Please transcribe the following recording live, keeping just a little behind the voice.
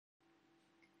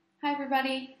Hi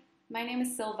everybody, my name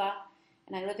is Silva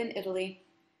and I live in Italy,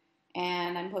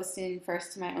 and I'm posting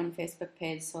first to my own Facebook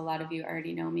page, so a lot of you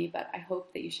already know me, but I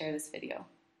hope that you share this video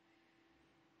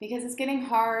because it's getting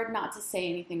hard not to say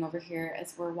anything over here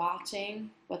as we're watching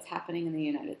what's happening in the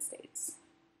United States.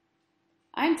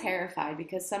 I'm terrified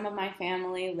because some of my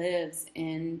family lives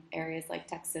in areas like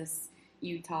Texas,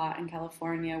 Utah, and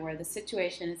California where the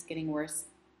situation is getting worse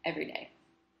every day.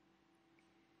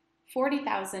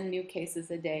 40,000 new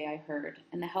cases a day, I heard,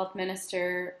 and the health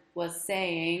minister was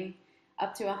saying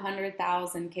up to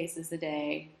 100,000 cases a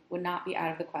day would not be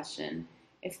out of the question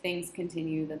if things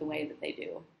continue the way that they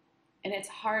do. And it's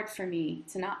hard for me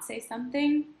to not say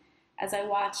something as I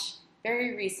watch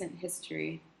very recent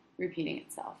history repeating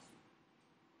itself.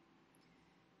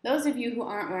 Those of you who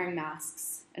aren't wearing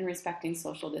masks and respecting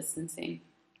social distancing,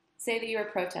 say that you are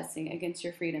protesting against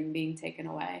your freedom being taken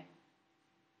away.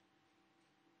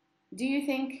 Do you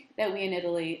think that we in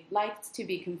Italy liked to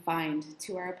be confined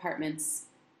to our apartments,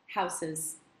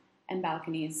 houses, and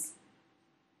balconies?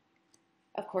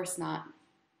 Of course not.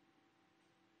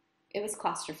 It was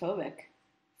claustrophobic,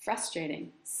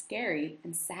 frustrating, scary,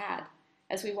 and sad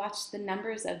as we watched the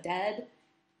numbers of dead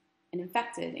and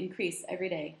infected increase every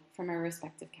day from our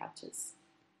respective couches.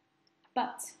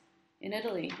 But in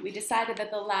Italy, we decided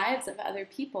that the lives of other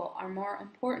people are more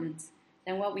important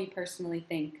than what we personally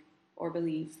think or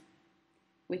believe.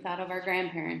 We thought of our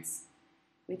grandparents.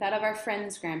 We thought of our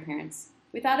friends' grandparents.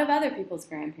 We thought of other people's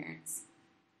grandparents.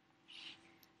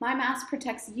 My mask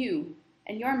protects you,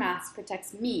 and your mask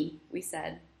protects me, we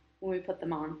said when we put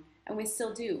them on, and we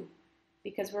still do,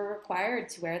 because we're required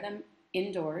to wear them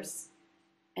indoors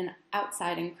and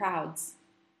outside in crowds,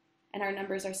 and our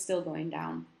numbers are still going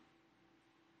down.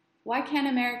 Why can't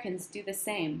Americans do the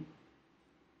same?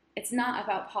 It's not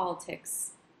about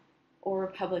politics or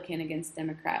Republican against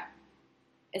Democrat.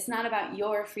 It's not about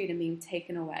your freedom being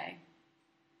taken away.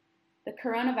 The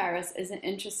coronavirus isn't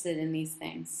interested in these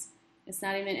things. It's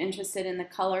not even interested in the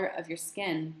color of your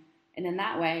skin. And in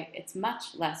that way, it's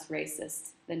much less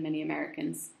racist than many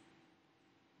Americans.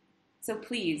 So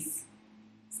please,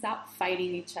 stop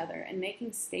fighting each other and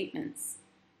making statements.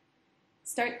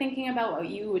 Start thinking about what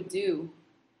you would do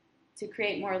to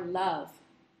create more love,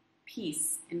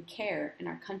 peace, and care in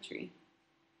our country.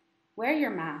 Wear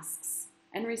your masks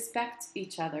and respect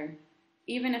each other,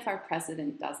 even if our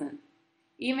president doesn't,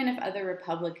 even if other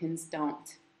Republicans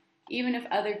don't, even if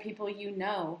other people you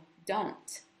know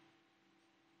don't.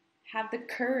 Have the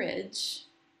courage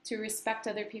to respect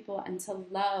other people and to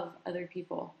love other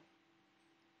people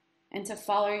and to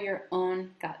follow your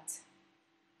own gut,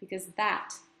 because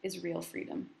that is real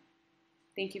freedom.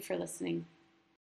 Thank you for listening.